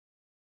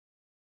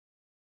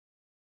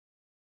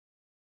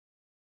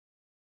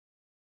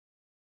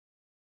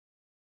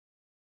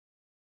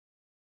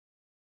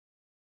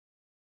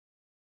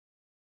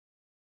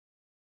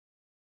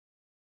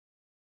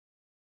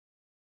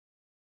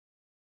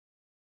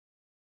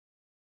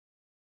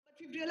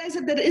We realize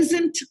that there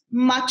isn't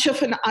much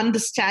of an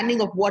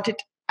understanding of what it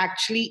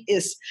actually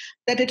is,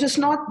 that it is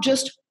not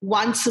just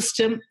one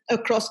system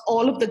across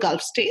all of the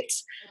Gulf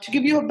states. To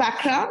give you a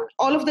background,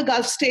 all of the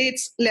Gulf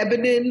states,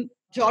 Lebanon,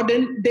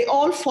 Jordan, they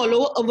all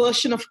follow a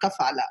version of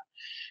kafala.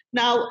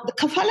 Now, the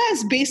kafala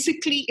is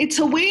basically, it's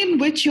a way in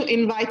which you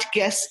invite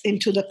guests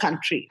into the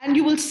country. And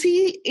you will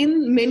see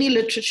in many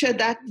literature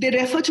that they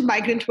refer to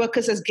migrant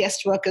workers as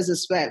guest workers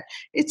as well.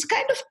 It's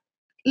kind of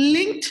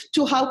linked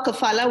to how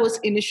kafala was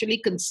initially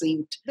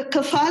conceived. The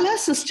kafala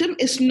system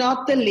is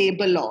not the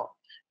labor law.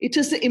 It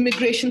is the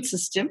immigration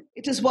system.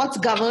 It is what's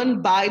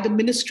governed by the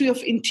Ministry of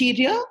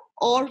Interior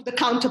or the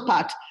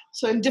counterpart.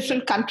 So in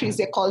different countries,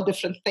 they're called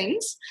different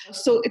things.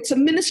 So it's a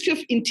Ministry of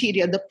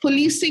Interior, the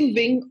policing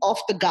wing of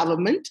the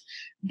government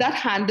that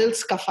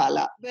handles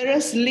kafala.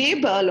 Whereas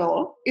labor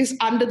law is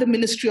under the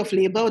Ministry of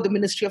Labor or the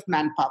Ministry of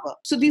Manpower.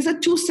 So these are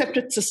two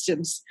separate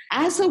systems.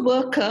 As a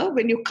worker,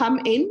 when you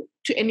come in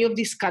to any of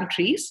these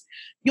countries,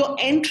 your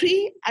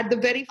entry at the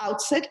very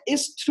outset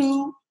is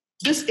through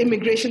this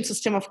immigration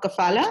system of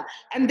kafala,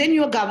 and then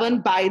you're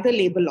governed by the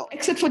labor law,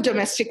 except for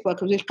domestic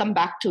workers. We'll come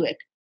back to it.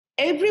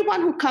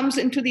 Everyone who comes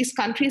into these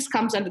countries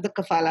comes under the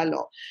kafala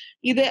law,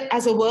 either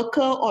as a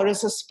worker or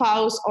as a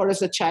spouse or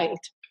as a child.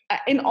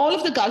 In all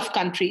of the Gulf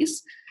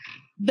countries,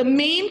 the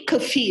main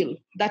kafil,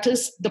 that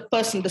is the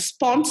person, the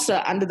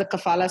sponsor under the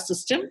kafala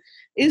system,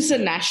 is a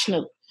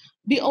national.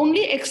 The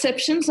only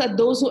exceptions are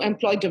those who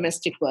employ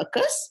domestic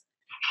workers,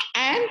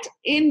 and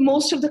in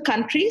most of the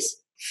countries,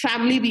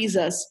 family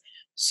visas.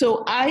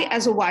 So I,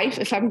 as a wife,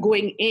 if I'm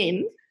going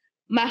in,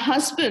 my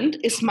husband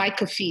is my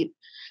kafil.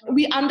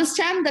 We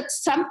understand that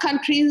some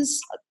countries,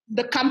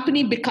 the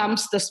company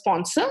becomes the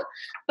sponsor,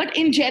 but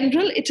in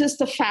general, it is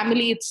the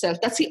family itself.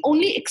 That's the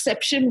only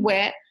exception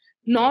where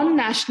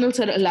non-nationals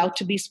are allowed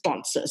to be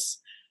sponsors.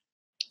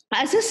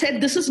 As I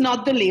said, this is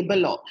not the labor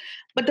law.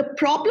 But the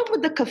problem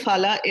with the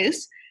kafala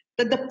is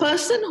that the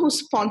person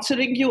who's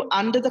sponsoring you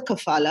under the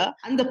kafala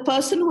and the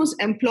person who's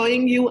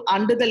employing you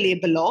under the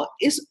labor law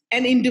is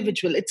an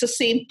individual. It's the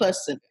same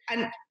person.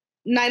 And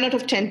 9 out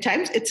of 10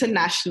 times, it's a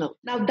national.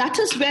 Now, that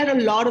is where a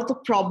lot of the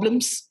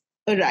problems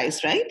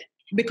arise, right?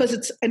 Because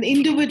it's an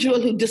individual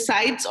who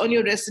decides on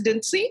your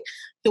residency,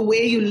 the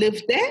way you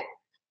live there,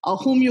 or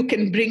whom you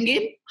can bring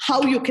in,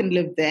 how you can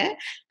live there.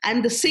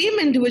 And the same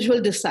individual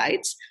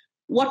decides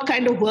what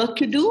kind of work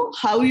you do,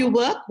 how you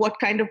work, what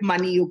kind of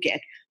money you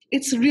get.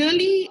 It's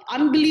really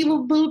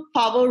unbelievable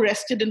power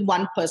rested in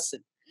one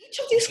person. Each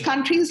of these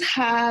countries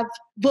have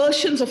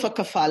versions of a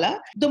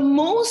kafala. The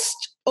most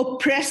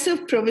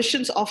oppressive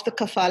provisions of the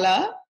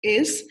kafala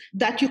is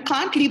that you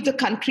can't leave the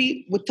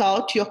country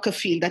without your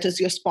kafil, that is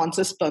your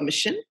sponsor's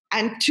permission.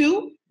 And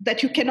 2,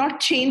 that you cannot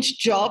change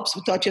jobs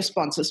without your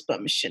sponsor's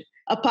permission.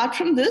 Apart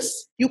from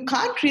this, you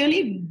can't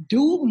really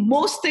do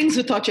most things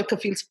without your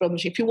kafil's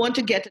permission. If you want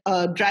to get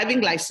a driving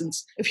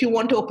license, if you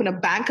want to open a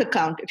bank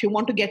account, if you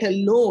want to get a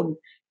loan,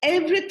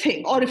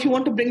 everything, or if you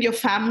want to bring your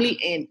family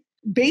in,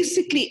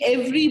 basically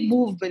every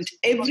movement,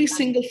 every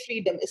single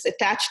freedom is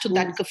attached to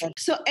that kafil.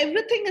 So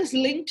everything is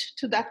linked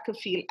to that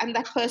kafil. And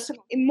that person,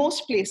 in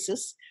most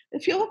places,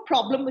 if you have a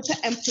problem with an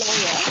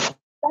employer,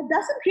 that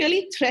doesn't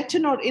really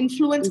threaten or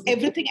influence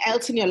everything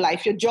else in your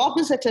life. Your job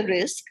is at a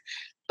risk,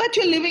 but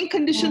your living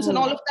conditions and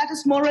all of that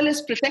is more or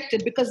less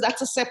protected because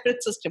that's a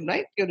separate system,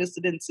 right? Your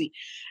residency.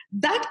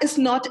 That is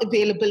not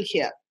available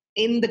here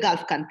in the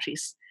Gulf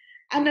countries.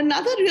 And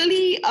another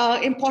really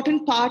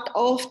important part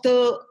of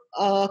the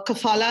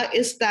kafala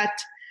is that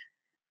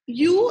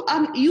you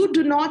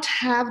do not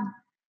have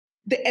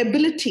the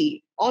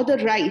ability or the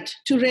right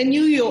to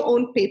renew your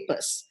own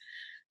papers.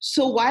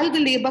 So while the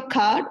labor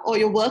card or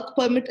your work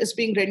permit is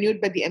being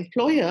renewed by the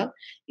employer,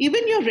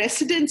 even your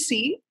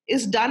residency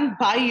is done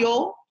by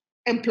your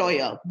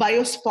employer, by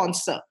your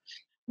sponsor,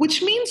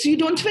 which means you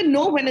don't even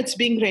know when it's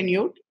being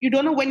renewed. You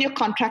don't know when your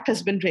contract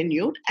has been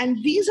renewed.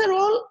 And these are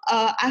all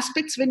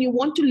aspects when you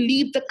want to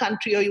leave the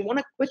country or you want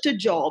to quit a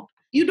job.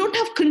 You don't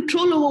have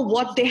control over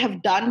what they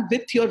have done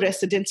with your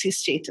residency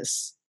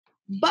status.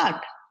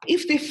 But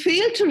if they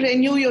fail to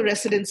renew your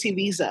residency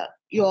visa,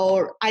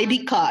 your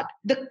ID card,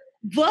 the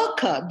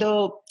worker,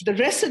 the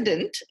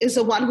resident is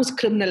the one who's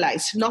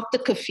criminalized, not the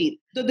kafil.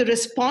 So the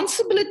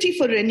responsibility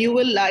for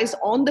renewal lies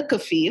on the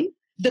kafil.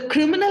 The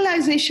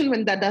criminalization,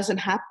 when that doesn't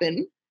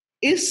happen,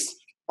 is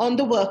on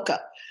the worker.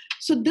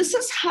 So this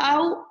is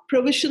how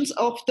provisions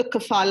of the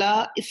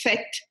kafala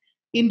affect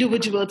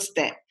individuals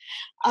there.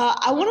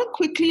 I want to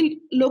quickly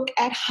look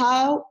at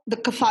how the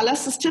kafala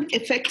system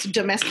affects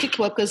domestic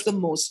workers the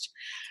most.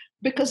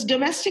 Because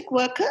domestic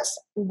workers,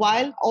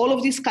 while all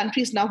of these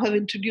countries now have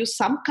introduced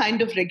some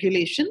kind of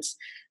regulations,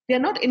 they are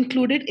not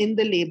included in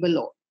the labor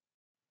law.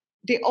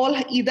 They all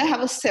either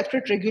have a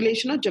separate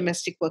regulation or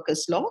domestic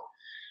workers law.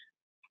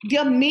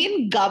 Their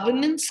main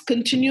governance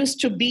continues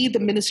to be the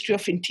Ministry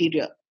of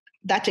Interior.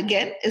 That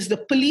again is the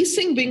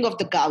policing wing of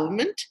the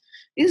government,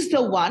 is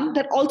the one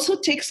that also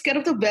takes care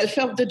of the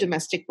welfare of the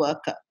domestic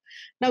worker.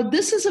 Now,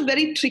 this is a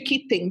very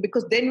tricky thing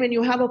because then when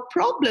you have a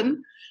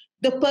problem,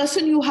 the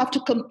person you have to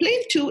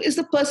complain to is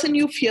the person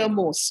you fear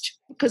most.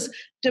 Because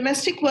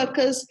domestic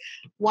workers,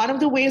 one of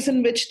the ways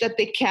in which that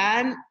they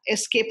can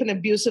escape an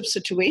abusive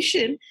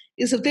situation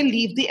is if they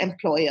leave the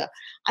employer.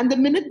 And the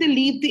minute they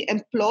leave the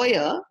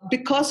employer,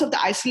 because of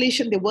the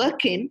isolation they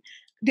work in,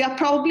 they are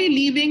probably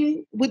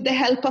leaving with the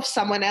help of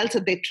someone else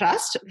that they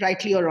trust,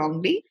 rightly or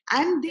wrongly,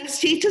 and their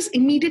status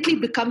immediately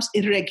becomes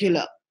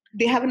irregular.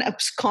 They have an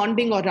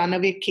absconding or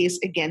runaway case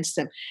against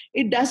them.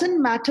 It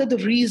doesn't matter the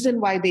reason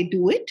why they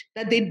do it,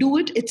 that they do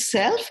it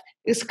itself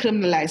is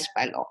criminalized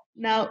by law.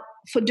 Now,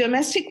 for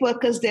domestic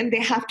workers, then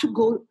they have to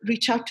go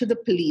reach out to the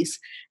police.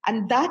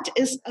 And that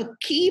is a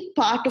key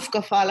part of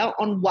Kafala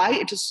on why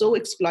it is so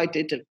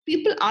exploitative.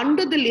 People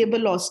under the labor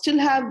law still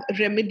have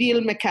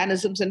remedial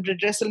mechanisms and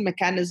redressal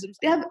mechanisms.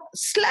 They have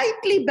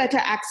slightly better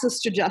access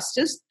to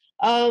justice.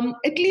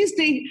 At least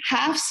they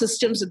have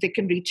systems that they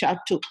can reach out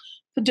to.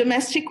 For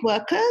domestic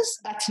workers,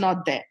 that's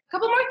not there. A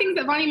couple more things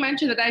that Vani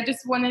mentioned that I just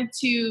wanted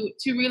to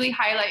really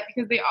highlight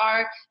because they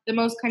are the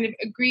most kind of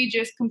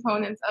egregious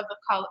components of the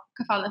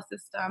Kafala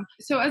system.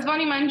 So as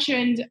Vani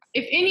mentioned,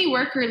 if any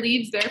worker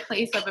leaves their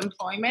place of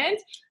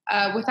employment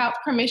without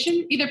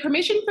permission, either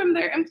permission from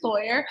their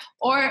employer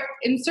or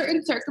in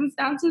certain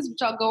circumstances, which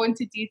I'll go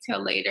into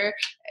detail later,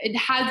 it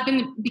has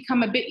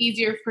become a bit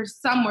easier for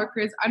some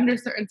workers under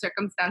certain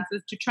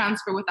circumstances to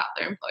transfer without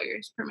their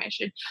employer's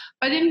permission.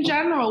 But in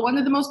general, one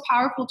of the most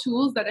powerful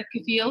tools that a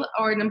kafil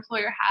or an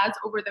employer has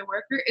over their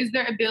worker is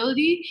their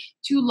ability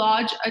to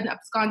lodge an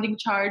absconding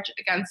charge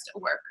against a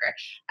worker.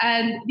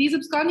 And these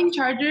absconding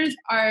charges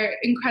are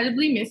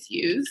incredibly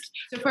misused.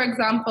 So for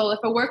example, if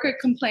a worker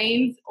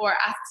complains or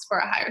asks for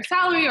a higher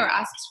salary or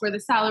asks for the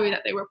salary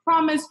that they were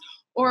promised,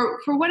 or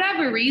for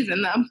whatever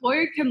reason, the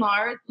employer can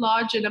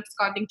lodge an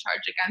absconding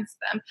charge against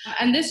them.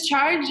 And this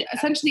charge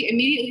essentially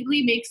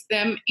immediately makes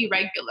them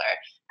irregular.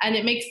 And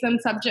it makes them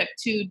subject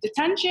to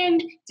detention,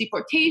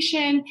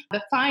 deportation.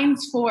 The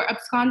fines for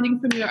absconding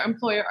from your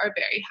employer are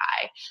very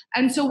high.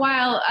 And so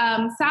while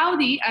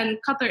Saudi and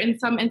Qatar in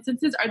some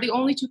instances are the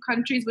only two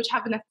countries which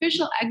have an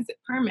official exit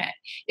permit,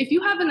 if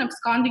you have an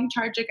absconding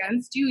charge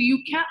against you, you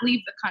can't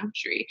leave the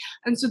country.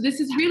 And so this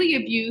is really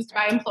abused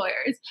by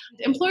employers.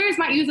 Employers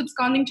might use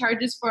absconding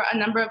charges for a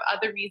number of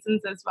other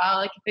reasons as well,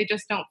 like if they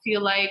just don't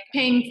feel like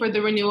paying for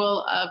the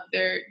renewal of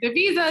their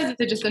visas, if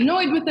they're just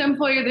annoyed with the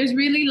employer. There's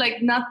really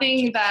like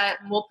nothing that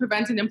will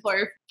prevent an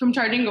employer from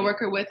charging a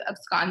worker with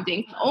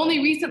absconding.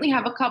 Only recently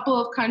have a couple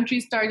of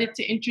countries started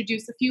to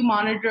introduce a few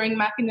monitoring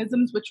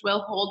mechanisms which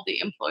will hold the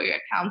employer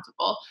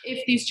accountable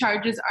if these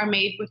charges are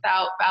made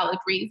without valid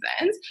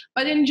reasons.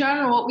 But in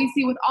general, what we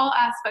see with all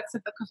aspects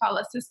of the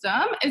kafala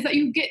system is that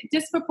you get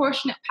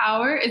disproportionate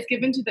power is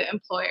given to the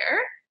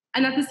employer.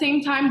 And at the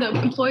same time, the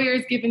employer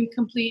is given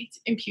complete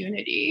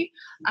impunity.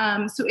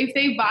 So if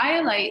they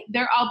violate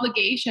their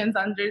obligations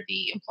under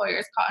the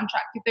employer's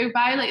contract, if they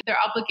violate their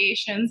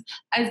obligations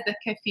as the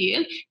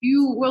kafil,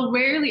 you will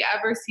rarely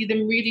ever see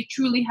them really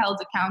truly held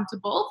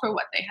accountable for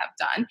what they have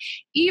done,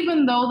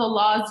 even though the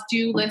laws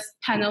do list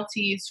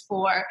penalties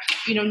for,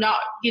 not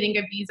getting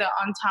a visa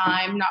on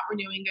time, not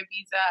renewing a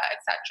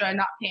visa, etc.,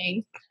 not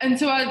paying. And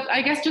so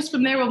I guess just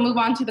from there, we'll move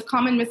on to the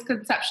common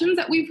misconceptions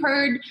that we've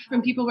heard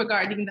from people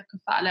regarding the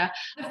kafala.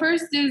 The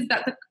first is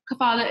that the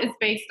kafala is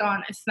based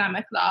on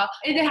Islamic law.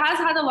 It has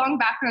had a long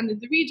background in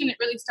the region. It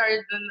really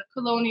started in the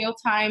colonial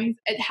times.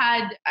 It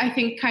had, I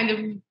think, kind of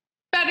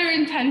better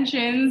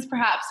intentions,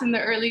 perhaps in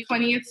the early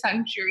 20th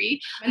century.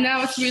 And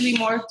now it's really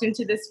morphed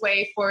into this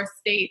way for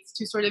states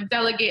to sort of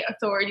delegate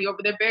authority over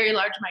their very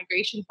large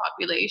migration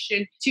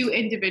population to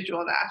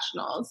individual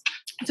nationals.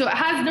 So it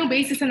has no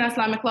basis in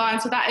Islamic law, and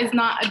so that is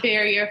not a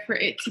barrier for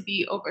it to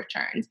be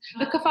overturned.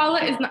 The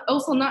kafala is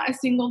also not a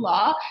single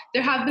law.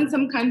 There have been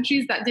some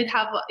countries that did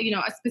have,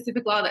 a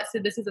specific law that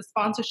said this is a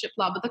sponsorship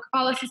law, but the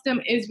kafala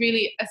system is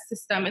really a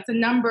system. It's a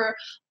number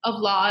of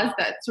laws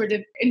that sort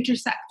of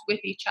intersect with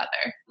each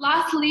other.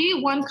 Lastly,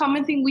 one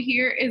common thing we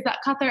hear is that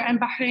Qatar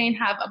and Bahrain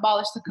have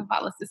abolished the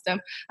kafala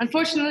system.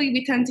 Unfortunately,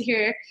 we tend to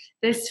hear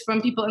this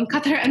from people in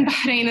Qatar and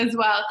Bahrain as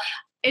well.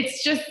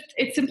 It's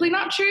simply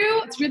not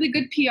true. It's really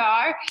good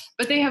PR,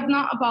 but they have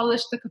not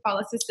abolished the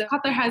kafala system.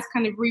 Qatar has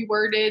kind of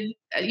reworded,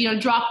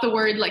 dropped the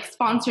word like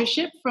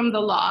sponsorship from the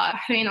law.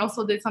 Bahrain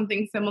also did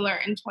something similar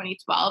in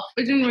 2012.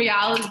 But in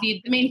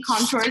reality, the main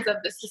contours of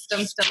the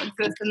system still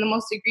exist, and the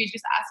most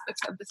egregious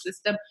aspects of the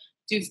system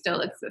do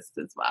still exist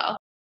as well.